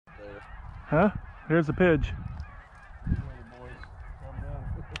Huh? Here's the pidge.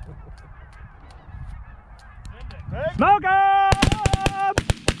 Smoke 'em!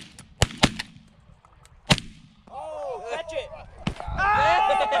 Oh, catch it!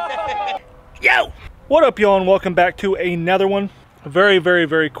 Yo! What up, y'all, and welcome back to another one.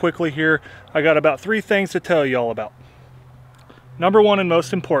 Very quickly here, I got about 3 things to tell y'all about. Number one and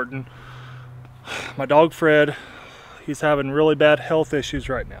most important, my dog Fred, he's having really bad health issues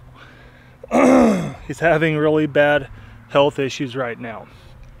right now. He's having really bad health issues right now.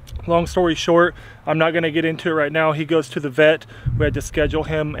 Long story short, I'm not going to get into it right now. He goes to the vet. We had to schedule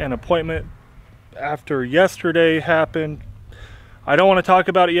him an appointment after yesterday happened. I don't want to talk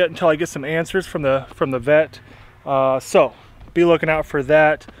about it yet until I get some answers from the vet. So be looking out for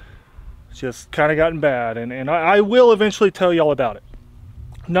that. It's just kind of gotten bad, and I will eventually tell y'all about it.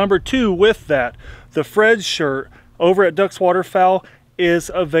 Number 2, with that, the Fred shirt over at Ducks Waterfowl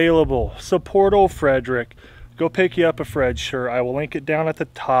is available. Support old Frederick. Go pick you up a Fred shirt. I will link it down at the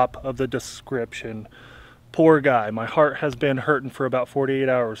top of the description. Poor guy. My heart has been hurting for about 48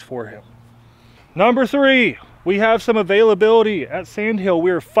 hours for him. Number 3, we have some availability at Sandhill. We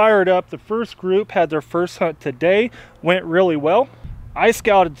are fired up. The first group had their first hunt today. Went really well. I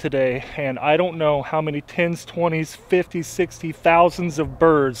scouted today, and I don't know how many 10s, 20s, 50s, 60 thousands of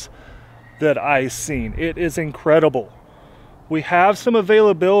birds that I've seen. It is incredible. We have some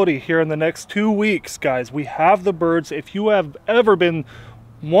availability here in the next 2 weeks, guys. We have the birds. If you have ever been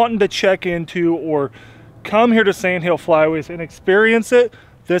wanting to check into or come here to Sandhill Flyways and experience it,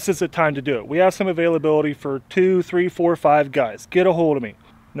 this is the time to do it. We have some availability for 2, 3, 4, 5 guys. Get a hold of me.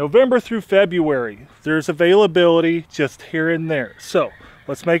 November through February, there's availability just here and there. So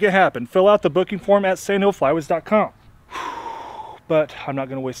let's make it happen. Fill out the booking form at sandhillflyways.com. But I'm not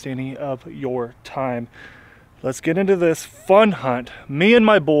going to waste any of your time. Let's get into this fun hunt. Me and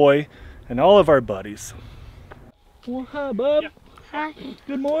my boy and all of our buddies. Well, hi, bub. Yep. Hi.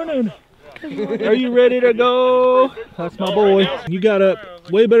 Good morning. Good morning. Are you ready to go? That's my boy. You got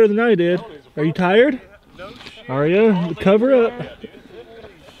up way better than I did. Are you tired? Are you? Cover up.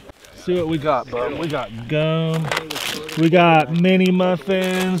 See what we got, bub. We got gum. We got mini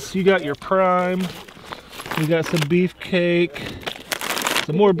muffins. You got your prime. We got some beefcake.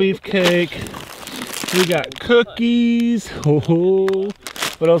 Some more beefcake. We got cookies. Oh,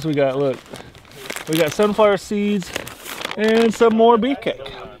 what else we got? Look, we got sunflower seeds and some more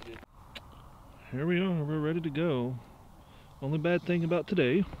beefcake. Here we are. We're ready to go. Only bad thing about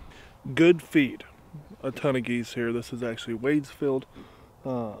today, good feed. A ton of geese here. This is actually Wadesfield.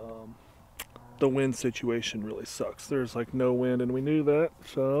 The wind situation really sucks. There's like no wind, and we knew that.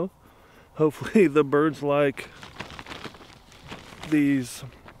 So hopefully the birds like these.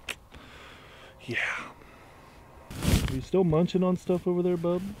 Yeah. Are you still munching on stuff over there,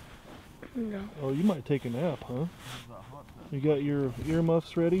 bub? No. Oh, you might take a nap, huh? You got your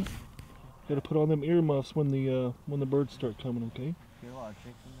earmuffs ready? Got to put on them earmuffs when the birds start coming, okay?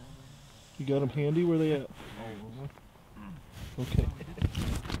 You got them handy? Where they at? Okay.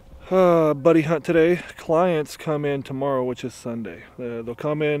 Buddy hunt today. Clients come in tomorrow, which is Sunday. They'll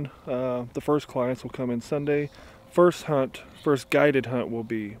come in. The first clients will come in Sunday. First guided hunt will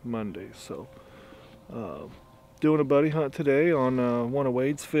be Monday. So. Doing a buddy hunt today on one of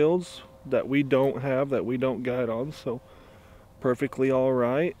Wade's fields that we don't guide on, so perfectly all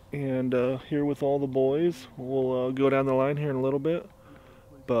right. And here with all the boys, we'll go down the line here in a little bit,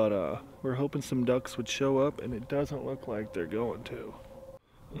 but we're hoping some ducks would show up, and it doesn't look like they're going to.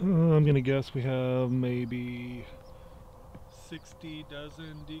 I'm gonna guess we have maybe 60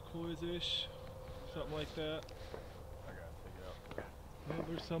 dozen decoys-ish, something like that. Well,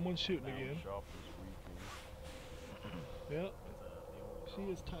 there's someone shooting again. Yep, she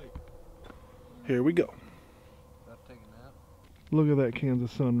is tight. Here we go. Look at that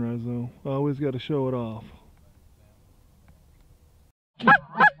Kansas sunrise though. Always got to show it off.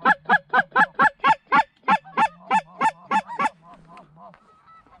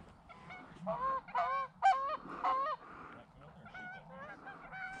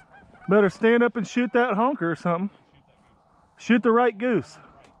 Better stand up and shoot that honker or something. Shoot the right goose.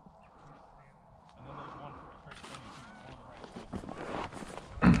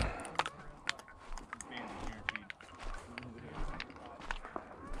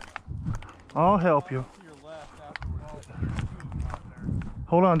 I'll help you.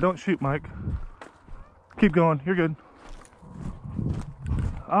 Hold on, don't shoot, Mike. Keep going, you're good.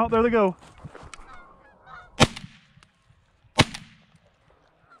 Oh, there they go.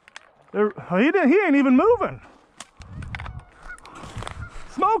 He ain't even moving.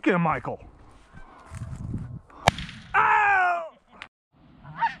 Smoke him, Michael. Ow!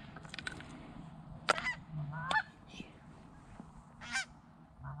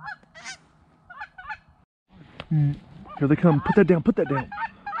 Here they come. Put that down. Put that down.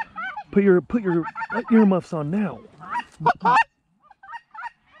 Put your earmuffs on now.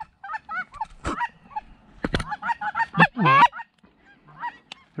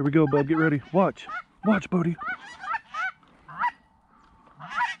 Here we go, bub. Get ready. Watch. Watch, Bodie.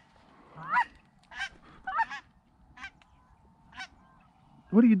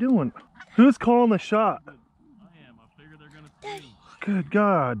 What are you doing? Who's calling the shot? I am. I figure they're gonna see me. Good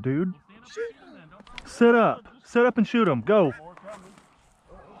God, dude. Sit up. Sit up and shoot them. Go.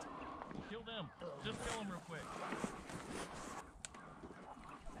 Kill them. Just kill them real quick.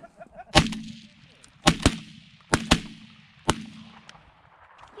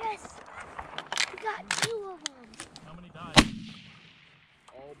 Yes. We got 2 of them. How many died?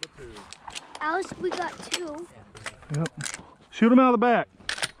 All but 2. Alice, we got 2. Yep. Shoot them out of the back.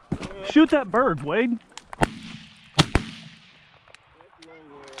 Shoot that bird, Wade.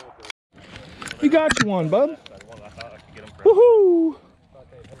 You got you one, bub. Woohoo!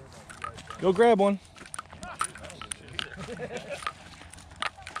 Go grab one.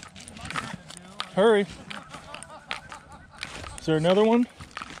 Hurry. Is there another one?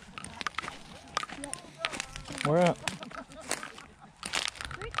 Where at?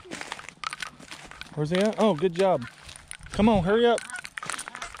 Where's he at? Oh, good job. Come on, hurry up.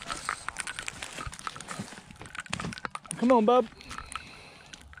 Come on, bub.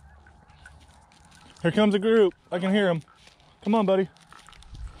 Here comes a group. I can hear them. Come on, buddy.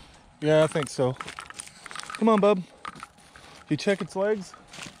 Yeah, I think so. Come on, bub. You check its legs?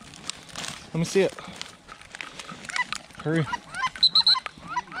 Let me see it. Hurry. You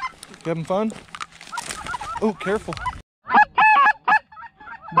having fun? Oh, careful.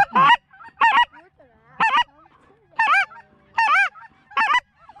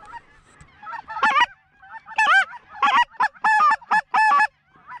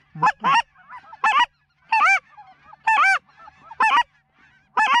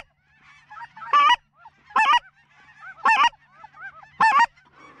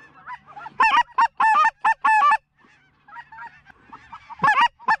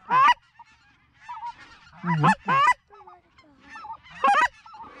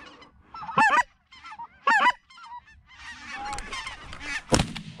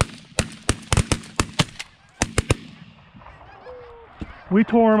 We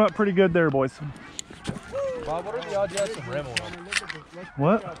tore them up pretty good there, boys. Bob, what are the odds you have some rim on them?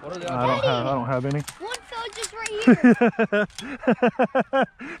 What? What are the I don't have any. One fell just right here.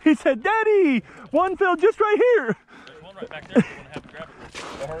 He said, "Daddy, one fell just right here." There's one right back there if you want to have to grab it.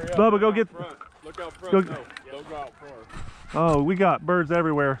 Well, hurry up. Bubba, go get. Look out front. Go, No, don't go out front. oh, we got birds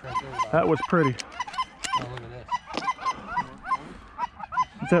everywhere. That was pretty. Oh, look at this.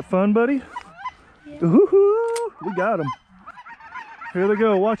 Is that fun, buddy? Yeah. Woohoo! We got them. Here they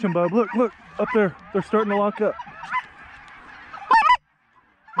go. Watch them, bub. Look, look up there. They're starting to lock up.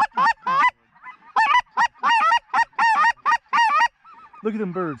 Look at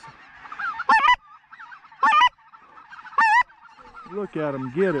them birds. Look at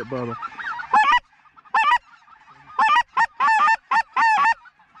them. Get it, Bubba.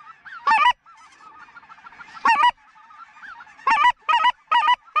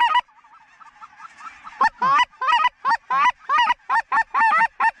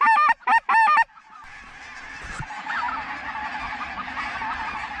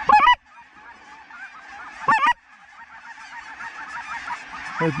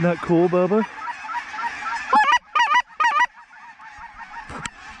 Isn't that cool, Bubba?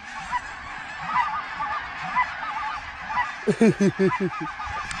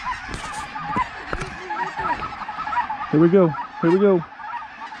 Here we go. Here we go.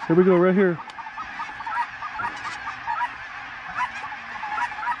 Here we go, right here.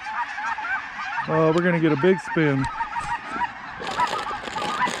 Oh, we're gonna get a big spin.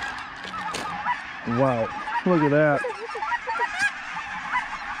 Wow, look at that.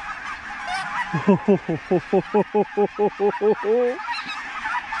 Holy.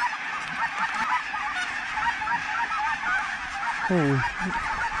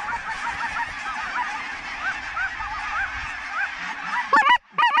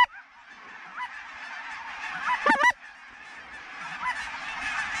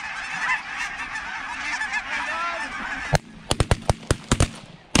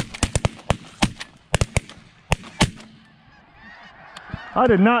 I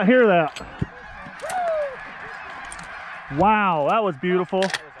did not hear that. Wow, that was beautiful.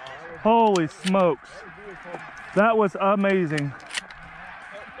 Holy smokes. That was amazing.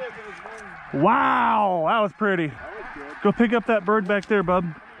 Wow, that was pretty. Go pick up that bird back there, bub.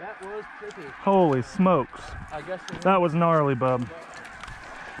 That was pretty. Holy smokes. I guess that was gnarly, bub.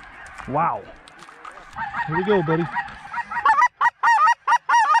 Wow. Here we go, buddy.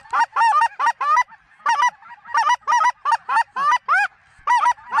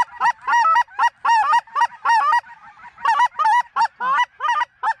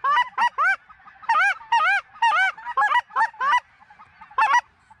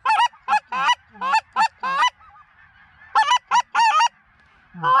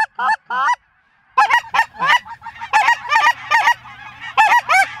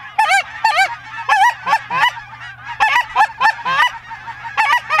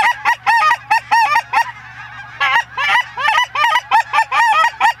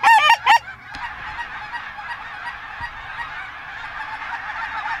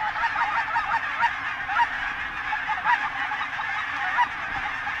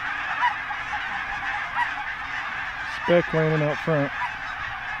 Speck landing out front.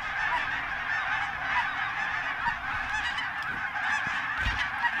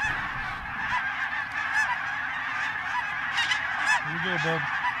 Here we go, bud.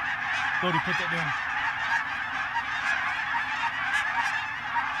 Bodie, put that down.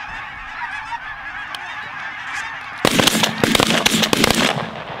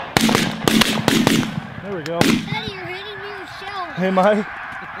 There we go. Daddy, you're hitting me with shells. Hey, Mike.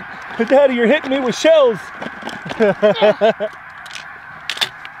 Daddy, you're hitting me with shells. And they're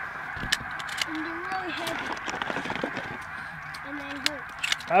really heavy. And they hurt.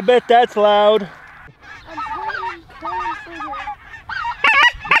 I bet that's loud. I'm pulling for you.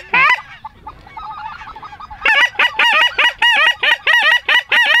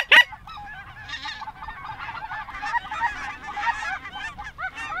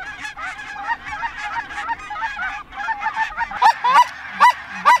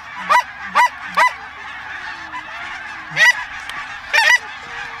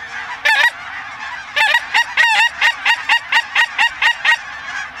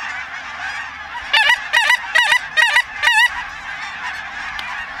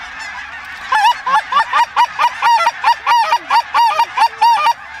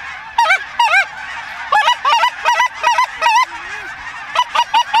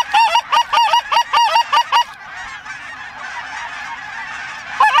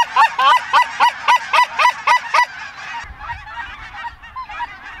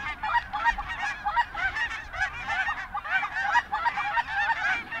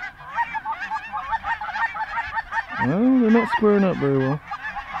 Well, they're not squaring up very well.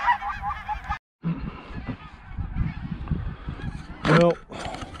 Well,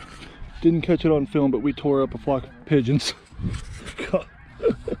 didn't catch it on film, but we tore up a flock of pigeons. God.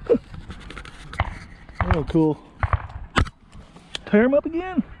 Oh, cool. Tear them up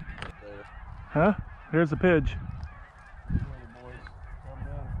again? Huh? There's the pidge.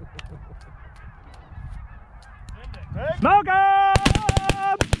 Smoke 'em!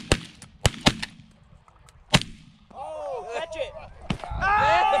 Catch it!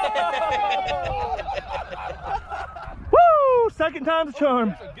 Woo! Second time's a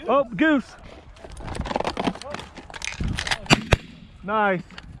charm. Oh, goose. Nice.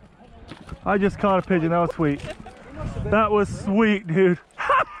 I just caught a pigeon. That was sweet. That was sweet, dude.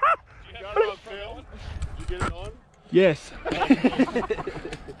 You got it on film? Did you get it on? Yes.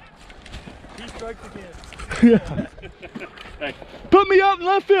 He strikes again. Yeah. Hey. Put me out in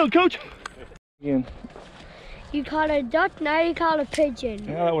left field, coach. Again. You caught a duck, now you caught a pigeon.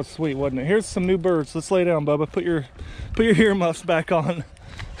 Yeah, that was sweet, wasn't it? Here's some new birds. Let's lay down, Bubba. Put your earmuffs back on.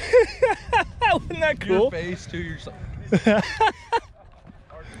 Wasn't that cool? Your face to yourself.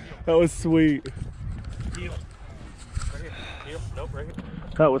 That was sweet. Heel. Right here. Heel. Nope, right here.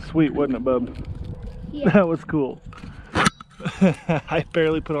 That was sweet, wasn't it, Bub? Yeah. That was cool. I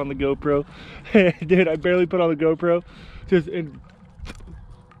barely put on the GoPro. Dude, I barely put on the GoPro. Just in.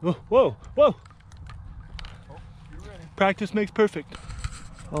 Whoa, whoa, whoa. Practice makes perfect.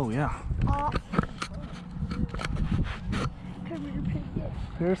 Oh, yeah. Come here, pigeon.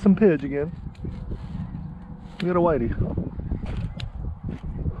 There's some pidge again. We got a whitey.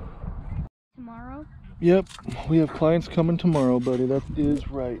 Tomorrow? Yep, we have clients coming tomorrow, buddy. That is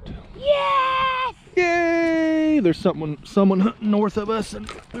right. Yes! Yay! There's someone hunting north of us, and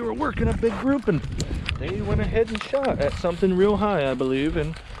we were working a big group, and they went ahead and shot at something real high, I believe,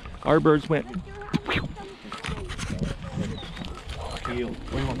 and our birds went. Where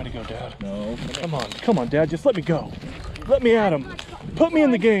do you want me to go, Dad? No. Come on, Dad. Just let me go. Let me at him. Put me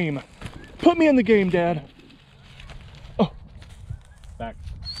in the game. Put me in the game, Dad. Oh. Back.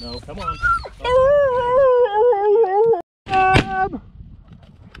 No, come on.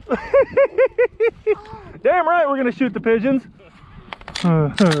 Damn right, we're gonna shoot the pigeons.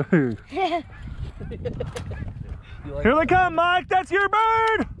 Here they come, Mike. That's your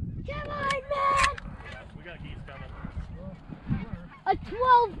bird. Come on, man! a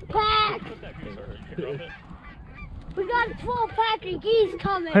 12-pack. We got a 12-pack of geese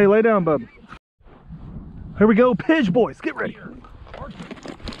coming. Hey, lay down, bub. Here we go, Pidge boys, get ready.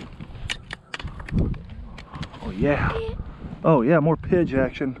 Oh yeah. Oh yeah, more Pidge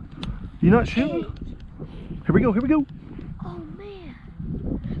action. You not shooting? Here we go, here we go. Oh man.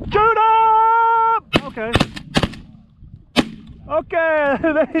 Shoot up! Okay.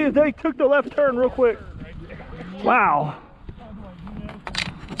 Okay, they took the left turn real quick. Wow.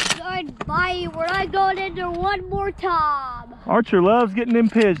 Goodbye, we're not going in there one more time. Archer loves getting them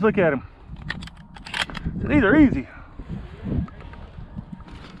Pidge, look at him. These are easy.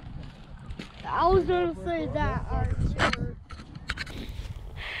 I was gonna say that, Archer.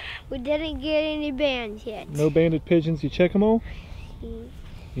 We didn't get any bands yet. No banded pigeons, you check them all?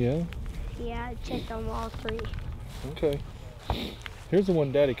 Yeah? Yeah, I checked them all 3. Okay. Here's the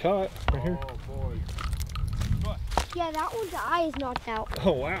one Daddy caught, right here. Oh boy. Yeah, that one's eye is knocked out.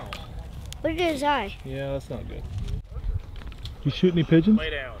 Oh wow. Look at his eye. Yeah, that's not good. You shoot any pigeons? Lay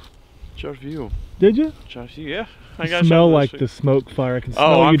down. Just you. Did you? Just you, yeah. I You got smell some like this the week. smoke fire. I can smell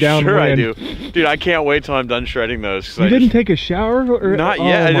Oh, I'm you downwind. sure I do. Dude, I can't wait till I'm done shredding those. 'Cause You didn't take a shower? Or, Not oh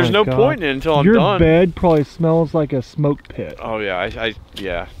yet. There's my no God. point in it until I'm Your done. bed probably smells like a smoke pit. Oh yeah,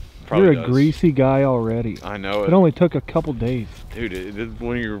 yeah. Probably You're a does. greasy guy already. I know It it. only took a couple days. Dude,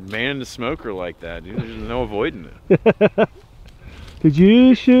 when you're manning the smoker like that, dude, there's no avoiding it. Did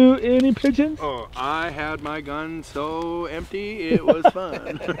you shoot any pigeons? Oh, I had my gun so empty, it was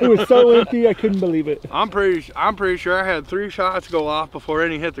fun. It was so empty, I couldn't believe it. I'm pretty sure I had 3 shots go off before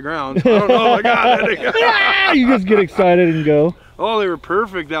any hit the ground. So I don't know if I got any. Ah, you just get excited and go. Oh, they were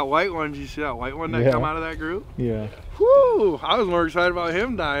perfect. That white one, did you see that white one that Yeah. come out of that group? Yeah. Whoo! I was more excited about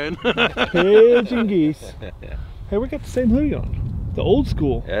him dying. Pigeon and geese. Hey, we got the same hoodie on. The old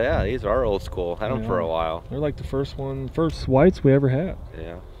school. Yeah, these are old school. Had them for a while. They're like the first whites we ever had.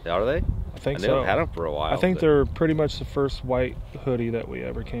 Yeah. Are they? I think I so. I've had them for a while. I think but- they're pretty much the first white hoodie that we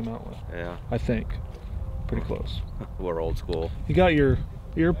ever came out with. Yeah. I think. Pretty close. We're old school. You got your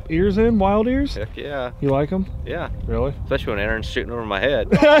ears in? Wild ears? Heck yeah. You like them? Yeah. Really? Especially when Aaron's shooting over my head.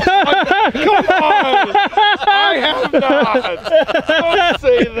 Come on! I have not! Don't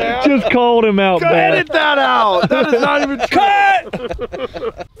say that! Just called him out, bad. Edit that out! That is not even true!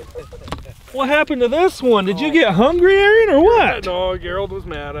 Cut! What happened to this one? Did you get hungry, Aaron, or what? No, Gerald was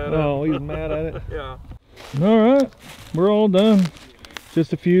mad at it. Oh, he's mad at it. Yeah. All right, we're all done.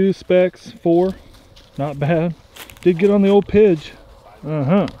 Just a few specks, 4. Not bad. Did get on the old Pidge.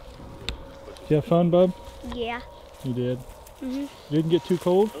 Uh-huh. Did you have fun, bub? Yeah. You did? Mhm. Didn't get too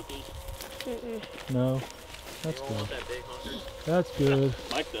cold? Mm-mm. No. That's good. That's good.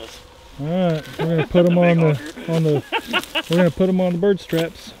 Mike does. All right, we're gonna put them on the we're gonna put them on the bird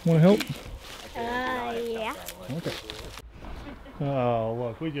straps. Want to help? Yeah. Okay. Oh,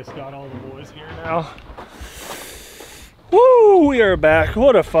 look, we just got all the boys here now. Woo, we are back.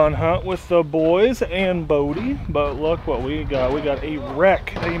 What a fun hunt with the boys and Bodie. But look what we got. We got a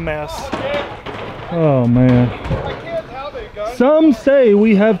wreck, a mess. Oh, man. Some say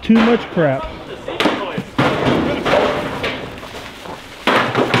we have too much crap.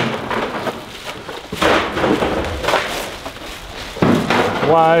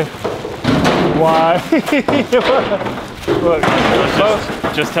 Why? Why? Look,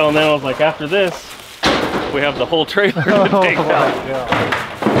 Just telling them, I was like, after this, we have the whole trailer to take out.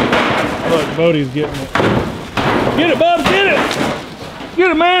 yeah. Look, Bodie's getting it. Get it, Bob, get it!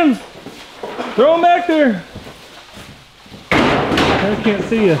 Get it, man! Throw him back there. I can't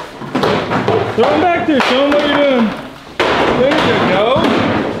see you. Throw him back there, show him what you're doing. There you go.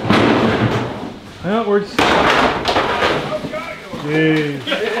 Outwards. Jeez.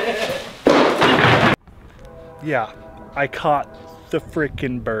 Yeah, I caught the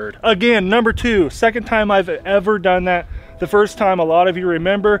freaking bird. Again, number 2, second time I've ever done that. The first time, a lot of you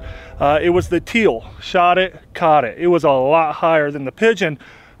remember, it was the teal. Shot it, caught it. It was a lot higher than the pigeon,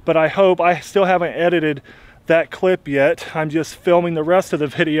 but I hope, I still haven't edited that clip yet. I'm just filming the rest of the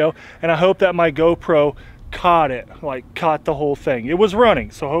video, and I hope that my GoPro caught it, like caught the whole thing. It was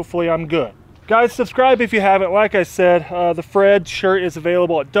running, so hopefully I'm good. Guys, subscribe if you haven't. Like I said, the Fred shirt is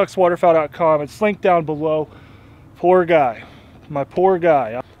available at duckswaterfowl.com. It's linked down below. Poor guy, my poor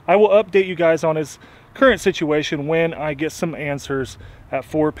guy. I will update you guys on his current situation when I get some answers at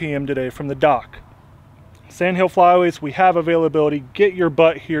 4 p.m. today from the dock. Sandhill Flyways, we have availability. Get your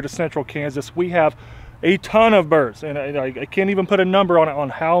butt here to Central Kansas. We have a ton of birds, and I can't even put a number on it on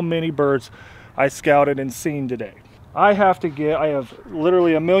how many birds I scouted and seen today. I have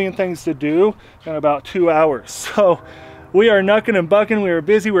literally a million things to do in about 2 hours. So we are knucking and bucking. We are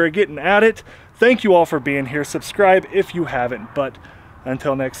busy. We're getting at it. Thank you all for being here. Subscribe if you haven't, but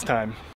Until next time.